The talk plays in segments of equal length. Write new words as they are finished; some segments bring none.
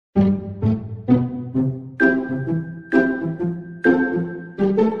周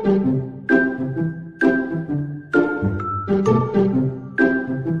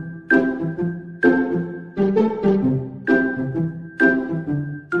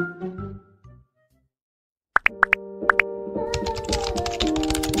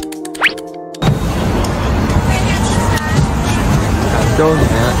年，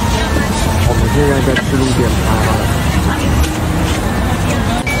我们现在在吃路边摊。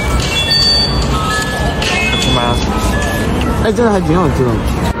妈，哎，这个还挺好吃的。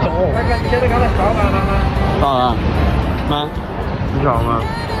到了，妈，你找吗？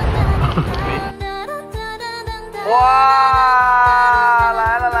哇，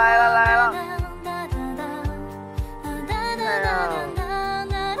来了来了来了！哎呀！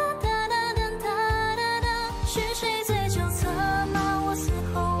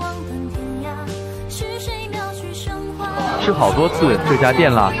 吃好多次这家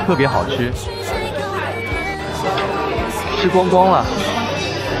店了，特别好吃，吃光光了。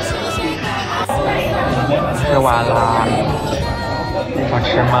吃完啦，好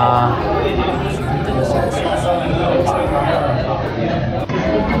吃吗？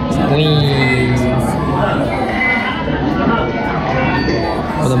喂，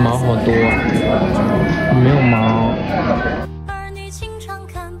我的毛好多，没有毛。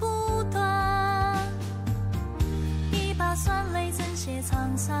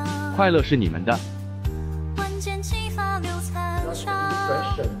 快乐是你们的。拽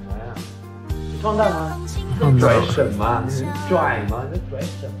什么呀？你撞到吗？拽什么？你拽吗？你拽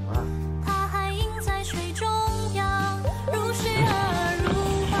什么？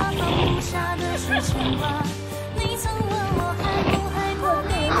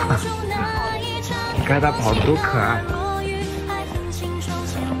你看他跑得多可爱！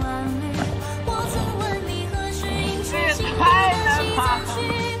太难爬了。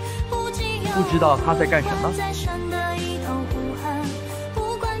 不知道他在干什么。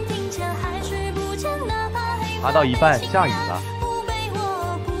爬到一半下雨了。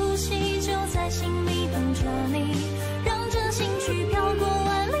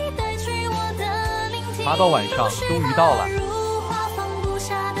爬到晚上终于到了，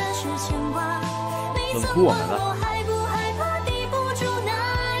冷哭我们了。